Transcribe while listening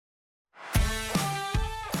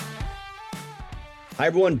Hi,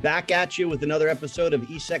 everyone. Back at you with another episode of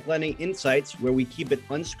ESEC Lending Insights, where we keep it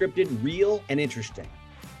unscripted, real, and interesting.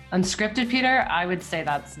 Unscripted, Peter? I would say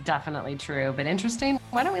that's definitely true, but interesting?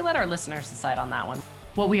 Why don't we let our listeners decide on that one?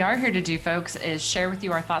 What we are here to do, folks, is share with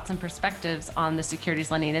you our thoughts and perspectives on the securities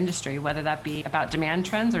lending industry, whether that be about demand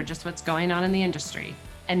trends or just what's going on in the industry.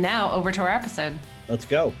 And now over to our episode. Let's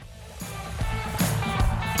go.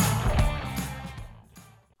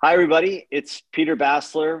 Hi, everybody. It's Peter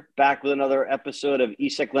Bassler back with another episode of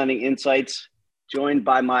ESEC Lending Insights, joined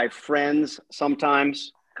by my friends,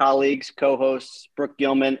 sometimes colleagues, co-hosts, Brooke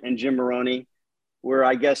Gilman and Jim Maroney. We're,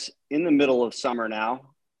 I guess, in the middle of summer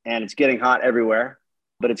now, and it's getting hot everywhere,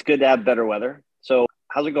 but it's good to have better weather. So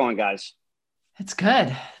how's it going, guys? It's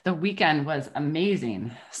good. The weekend was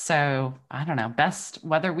amazing. So I don't know, best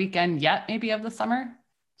weather weekend yet, maybe of the summer.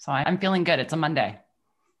 So I'm feeling good. It's a Monday.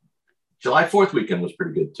 July 4th weekend was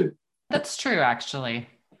pretty good too. That's true, actually.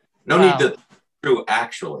 No need to true,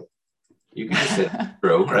 actually. You can just say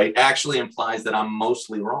true, right? Actually implies that I'm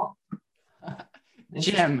mostly wrong.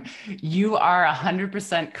 Jim, you are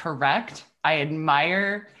 100% correct. I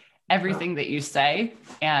admire everything that you say.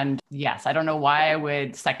 And yes, I don't know why I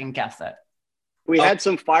would second guess it. We had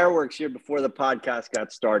some fireworks here before the podcast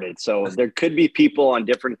got started. So there could be people on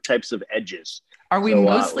different types of edges. Are we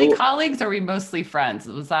mostly colleagues or are we mostly friends?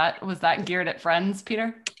 Was that geared at friends,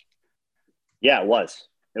 Peter? Yeah, it was.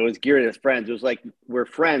 It was geared at friends. It was like we're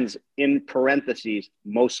friends in parentheses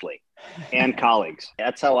mostly and colleagues.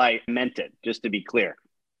 That's how I meant it, just to be clear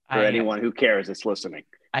for anyone who cares that's listening.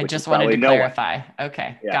 I just wanted to clarify.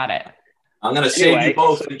 Okay, yeah. Got it. I'm going to save you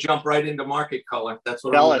both and jump right into market color. That's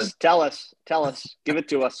what Tell us. Give it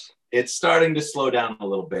to us. It's starting to slow down a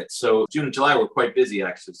little bit. So June and July were quite busy,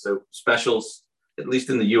 actually. So specials, at least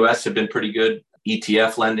in the US, have been pretty good.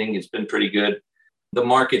 ETF lending has been pretty good. The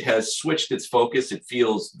market has switched its focus. It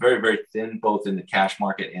feels very, very thin, both in the cash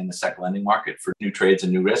market and the sec lending market for new trades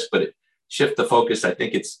and new risk. But it shift the focus. I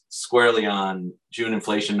think it's squarely on June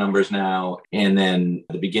inflation numbers now, and then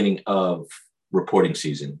the beginning of reporting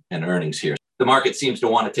season and earnings here. The market seems to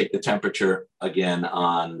want to take the temperature again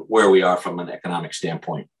on where we are from an economic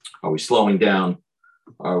standpoint. Are we slowing down?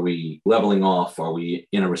 Are we leveling off? Are we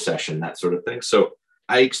in a recession? That sort of thing. So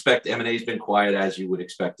I expect M&A has been quiet, as you would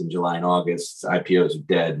expect in July and August. IPOs are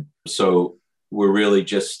dead. So we're really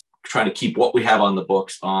just trying to keep what we have on the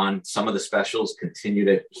books on. Some of the specials continue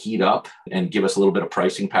to heat up and give us a little bit of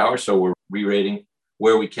pricing power. So we're re-rating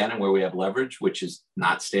where we can and where we have leverage, which is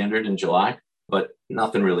not standard in July, but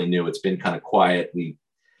nothing really new. It's been kind of quiet. We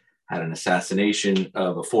had an assassination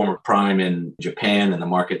of a former prime in Japan and the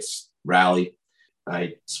markets rally.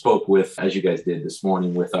 I spoke with, as you guys did this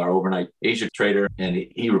morning, with our overnight Asia trader, and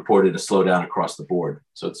he reported a slowdown across the board.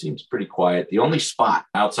 So it seems pretty quiet. The only spot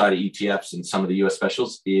outside of ETFs and some of the US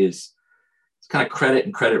specials is it's kind of credit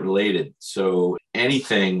and credit related. So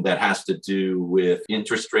anything that has to do with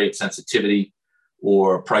interest rate sensitivity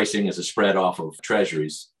or pricing as a spread off of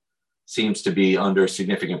treasuries seems to be under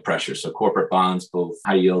significant pressure. So corporate bonds, both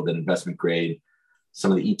high yield and investment grade.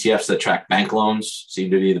 Some of the ETFs that track bank loans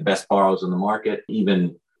seem to be the best borrows in the market.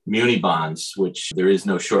 Even muni bonds, which there is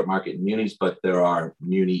no short market in munis, but there are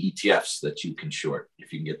muni ETFs that you can short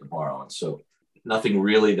if you can get the borrow. And so nothing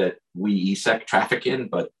really that we ESEC traffic in,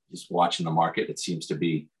 but just watching the market, it seems to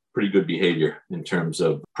be pretty good behavior in terms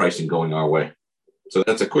of pricing going our way. So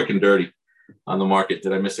that's a quick and dirty on the market.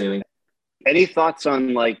 Did I miss anything? Any thoughts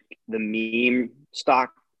on like the meme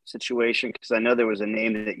stock situation? Because I know there was a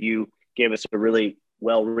name that you gave us a really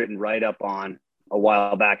well-written write-up on a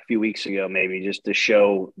while back, a few weeks ago, maybe, just to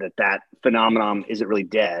show that phenomenon isn't really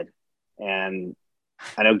dead. And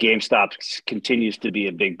I know GameStop continues to be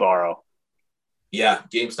a big borrow. Yeah,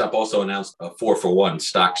 GameStop also announced a 4-for-1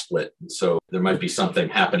 stock split. So there might be something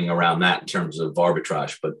happening around that in terms of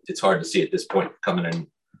arbitrage, but it's hard to see at this point coming in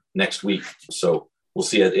next week. So we'll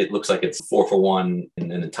see. It looks like it's 4-for-1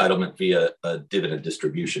 in an entitlement via a dividend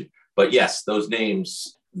distribution. But yes, those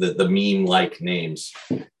names, the meme-like names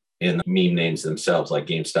and the meme names themselves, like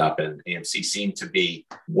GameStop and AMC, seem to be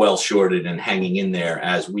well shorted and hanging in there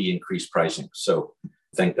as we increase pricing. So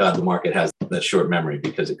thank God the market has that short memory,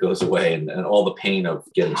 because it goes away and all the pain of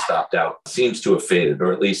getting stopped out seems to have faded,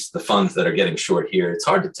 or at least the funds that are getting short here. It's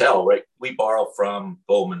hard to tell, right? We borrow from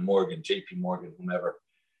Bowman Morgan, JP Morgan, whomever,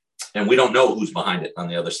 and we don't know who's behind it on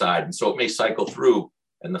the other side. And so it may cycle through,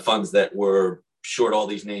 and the funds that were short all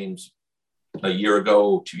these names a year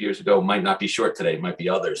ago, 2 years ago, might not be short today. It might be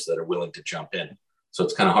others that are willing to jump in. So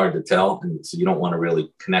it's kind of hard to tell. And so you don't want to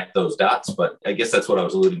really connect those dots. But I guess that's what I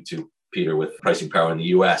was alluding to, Peter, with pricing power in the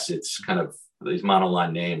US. It's kind of these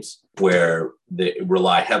monoline names where they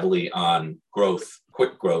rely heavily on growth,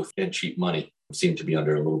 quick growth, and cheap money. seem to be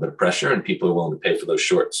under a little bit of pressure, and people are willing to pay for those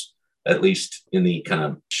shorts, at least in the kind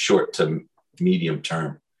of short to medium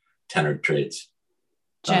term tenured trades.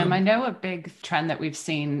 Jim, I know a big trend that we've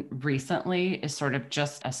seen recently is sort of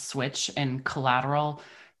just a switch in collateral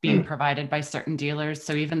being provided by certain dealers.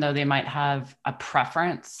 So even though they might have a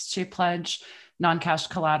preference to pledge non-cash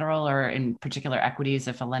collateral, or in particular equities,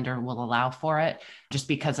 if a lender will allow for it, just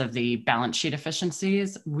because of the balance sheet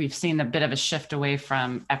efficiencies, we've seen a bit of a shift away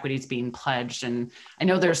from equities being pledged. And I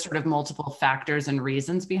know there's sort of multiple factors and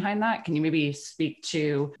reasons behind that. Can you maybe speak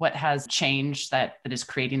to what has changed that is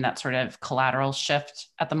creating that sort of collateral shift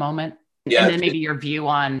at the moment? Yeah. And then maybe your view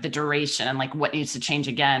on the duration and like what needs to change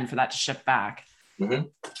again for that to shift back. Mm-hmm.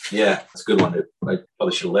 Yeah, that's a good one. I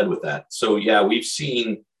probably should have led with that. So yeah, we've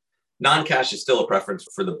seen non-cash is still a preference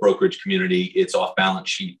for the brokerage community. It's off balance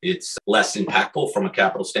sheet. It's less impactful from a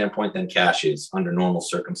capital standpoint than cash is under normal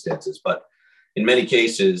circumstances. But in many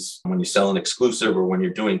cases, when you sell an exclusive or when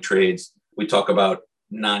you're doing trades, we talk about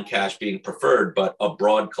non-cash being preferred, but a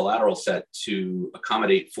broad collateral set to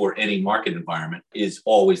accommodate for any market environment is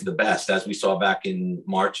always the best, as we saw back in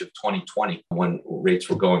March of 2020 when rates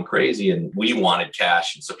were going crazy and we wanted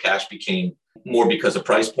cash. And so cash became more because of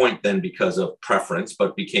price point than because of preference,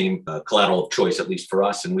 but became a collateral of choice, at least for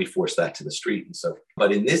us. And we forced that to the street. And so,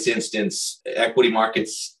 but in this instance, equity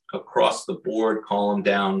markets across the board, call them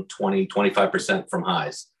down 20, 25% from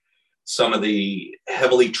highs. Some of the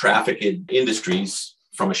heavily trafficked industries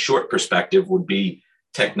from a short perspective would be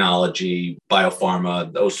technology,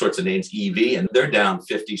 biopharma, those sorts of names, EV, and they're down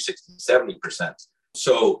 50, 60, 70%.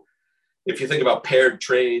 So if you think about paired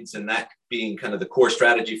trades and that being kind of the core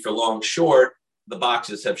strategy for long short, the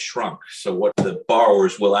boxes have shrunk. So what the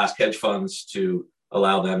borrowers will ask hedge funds to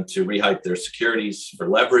allow them to rehype their securities for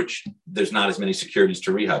leverage, there's not as many securities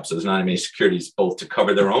to rehype. So there's not as many securities both to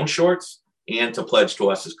cover their own shorts and to pledge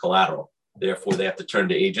to us as collateral. Therefore, they have to turn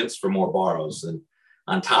to agents for more borrows. And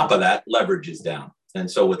on top of that, leverage is down. And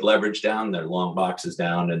so with leverage down, their long box is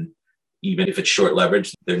down. And even if it's short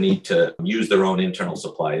leverage, their need to use their own internal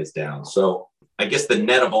supply is down. So I guess the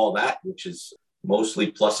net of all that, which is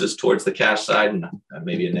mostly pluses towards the cash side and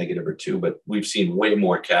maybe a negative or two, but we've seen way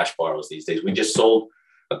more cash borrows these days. We just sold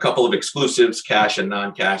a couple of exclusives, cash and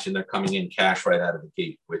non-cash, and they're coming in cash right out of the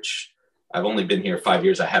gate, which I've only been here 5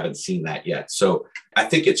 years. I haven't seen that yet. So I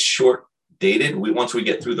think it's short dated. Once we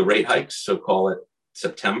get through the rate hikes, so call it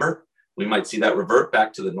September, we might see that revert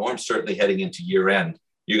back to the norm. Certainly heading into year end,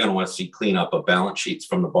 you're going to want to see cleanup of balance sheets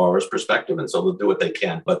from the borrower's perspective. And so they'll do what they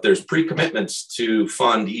can. But there's pre-commitments to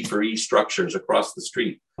fund E for E structures across the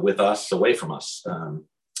street with us, away from us.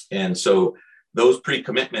 And so those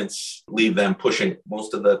pre-commitments leave them pushing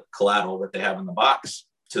most of the collateral that they have in the box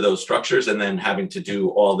to those structures and then having to do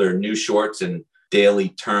all their new shorts and daily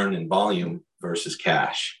turn and volume versus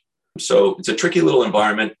cash. So it's a tricky little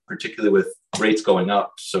environment, particularly with rates going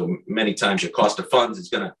up. So many times your cost of funds is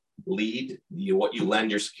going to lead. What you lend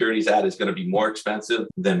your securities at is going to be more expensive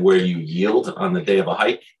than where you yield on the day of a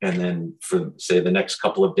hike. And then for, say, the next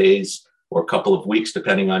couple of days or a couple of weeks,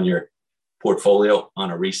 depending on your portfolio, on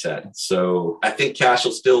a reset. So I think cash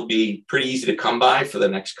will still be pretty easy to come by for the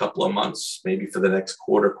next couple of months, maybe for the next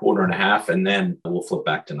quarter and a half, and then we'll flip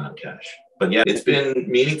back to non-cash. But yeah, it's been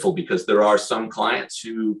meaningful because there are some clients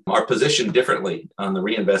who are positioned differently on the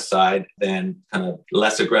reinvest side than kind of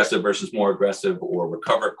less aggressive versus more aggressive, or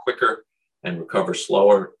recover quicker and recover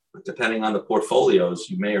slower. But depending on the portfolios,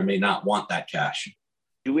 you may or may not want that cash.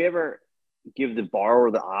 Do we ever give the borrower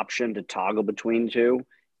the option to toggle between two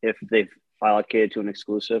if they've allocated to an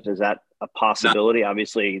exclusive? Is that a possibility? No.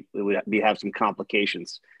 Obviously, it would have some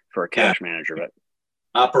complications for a cash manager, but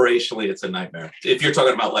operationally, it's a nightmare. If you're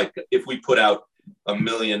talking about like if we put out 1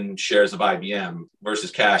 million shares of IBM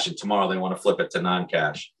versus cash and tomorrow they want to flip it to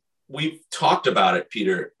non-cash. We've talked about it,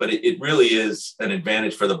 Peter, but it really is an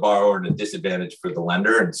advantage for the borrower and a disadvantage for the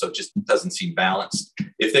lender. And so it just doesn't seem balanced.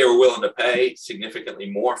 If they were willing to pay significantly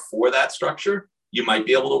more for that structure, you might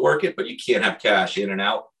be able to work it, but you can't have cash in and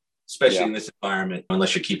out, especially in this environment,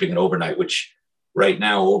 unless you're keeping it overnight, which right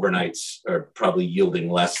now, overnights are probably yielding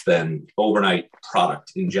less than overnight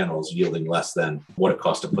product in general is yielding less than what it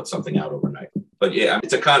costs to put something out overnight. But yeah,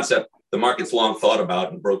 it's a concept the market's long thought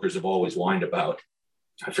about and brokers have always whined about.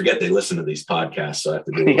 I forget they listen to these podcasts, so I have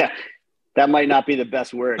to do it. Yeah, that might not be the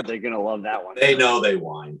best word. They're going to love that one. They know they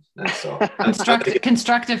whine. That's all.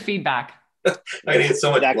 Constructive feedback. I get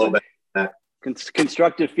so much blowback.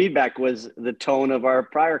 Constructive feedback was the tone of our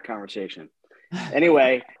prior conversation.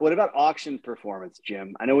 Anyway, what about auction performance,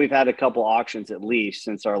 Jim? I know we've had a couple auctions at least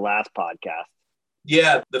since our last podcast.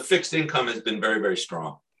 Yeah, the fixed income has been very, very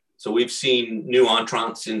strong. So we've seen new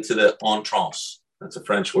entrants into the entrance. That's a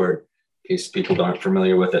French word. case people aren't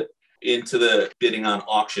familiar with it, into the bidding on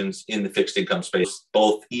auctions in the fixed income space,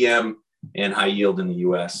 both EM and high yield in the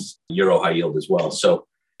US, Euro high yield as well. So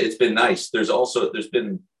it's been nice. There's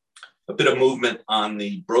been a bit of movement on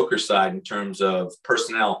the broker side in terms of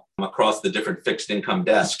personnel across the different fixed income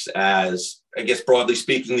desks, as I guess broadly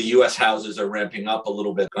speaking, the US houses are ramping up a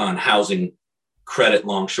little bit on housing credit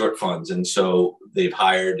long short funds. And so they've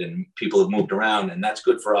hired and people have moved around, and that's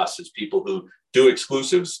good for us as people who do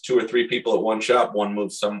exclusives, 2 or 3 people at one shop, one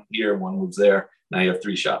moves some here, one moves there. Now you have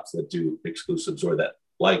 3 shops that do exclusives or that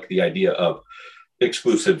like the idea of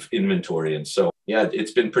exclusive inventory. And so, yeah,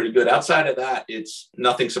 it's been pretty good. Outside of that, it's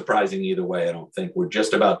nothing surprising either way. I don't think we're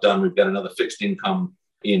just about done. We've got another fixed income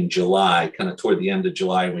in July, kind of toward the end of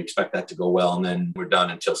July, and we expect that to go well. And then we're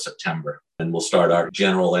done until September, and we'll start our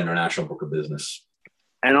general international book of business.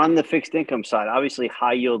 And on the fixed income side, obviously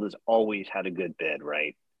high yield has always had a good bid,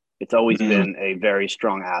 right? It's always been a very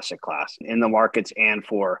strong asset class in the markets and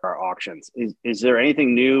for our auctions. Is there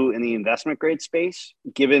anything new in the investment grade space,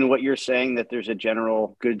 given what you're saying that there's a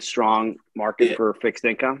general good, strong market for fixed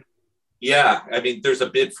income? Yeah, I mean, there's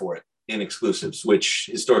a bid for it in exclusives, which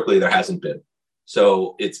historically there hasn't been.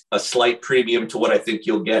 So it's a slight premium to what I think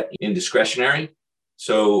you'll get in discretionary.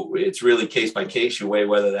 So it's really case by case. You weigh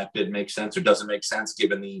whether that bid makes sense or doesn't make sense,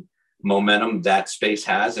 given the momentum that space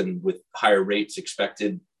has. And with higher rates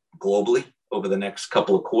expected globally over the next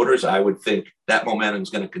couple of quarters, I would think that momentum is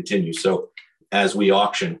going to continue. So as we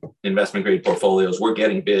auction investment grade portfolios, we're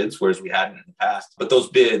getting bids, whereas we hadn't in the past. But those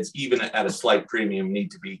bids, even at a slight premium,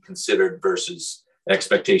 need to be considered versus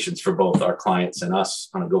expectations for both our clients and us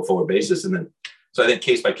on a go-forward basis. And then, so I think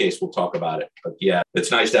case by case, we'll talk about it. But yeah,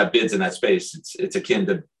 it's nice to have bids in that space. It's akin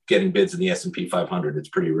to getting bids in the S&P 500. It's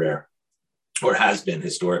pretty rare, or has been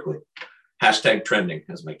historically. Hashtag trending,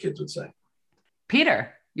 as my kids would say.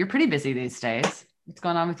 Peter, you're pretty busy these days. What's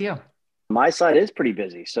going on with you? My side is pretty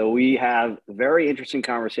busy. So we have very interesting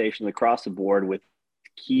conversations across the board with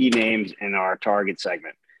key names in our target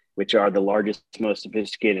segment, which are the largest, most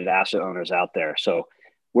sophisticated asset owners out there. So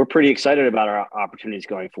we're pretty excited about our opportunities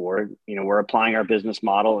going forward. You know, we're applying our business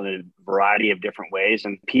model in a variety of different ways,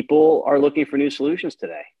 and people are looking for new solutions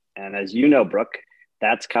today. And as you know, Brooke,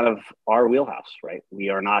 that's kind of our wheelhouse, right? We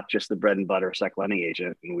are not just the bread and butter sec lending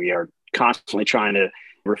agent, and we are constantly trying to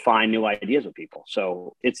refine new ideas with people.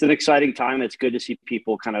 So it's an exciting time. It's good to see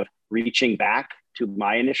people kind of reaching back to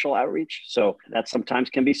my initial outreach. So that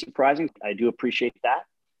sometimes can be surprising. I do appreciate that.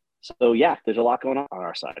 So yeah, there's a lot going on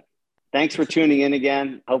our side. Thanks for tuning in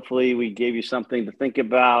again. Hopefully we gave you something to think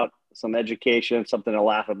about, some education, something to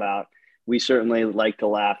laugh about. We certainly like to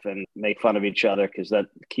laugh and make fun of each other because that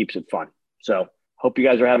keeps it fun. So hope you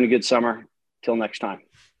guys are having a good summer. Till next time.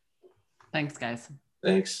 Thanks, guys.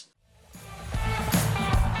 Thanks.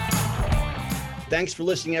 Thanks for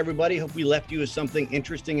listening, everybody. Hope we left you with something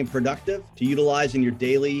interesting and productive to utilize in your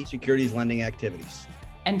daily securities lending activities.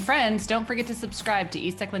 And friends, don't forget to subscribe to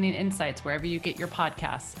ESEC Lending Insights wherever you get your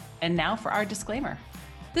podcasts. And now for our disclaimer.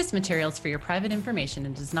 This material is for your private information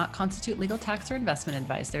and does not constitute legal, tax, or investment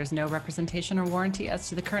advice. There is no representation or warranty as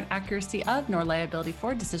to the current accuracy of nor liability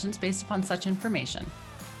for decisions based upon such information.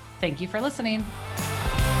 Thank you for listening.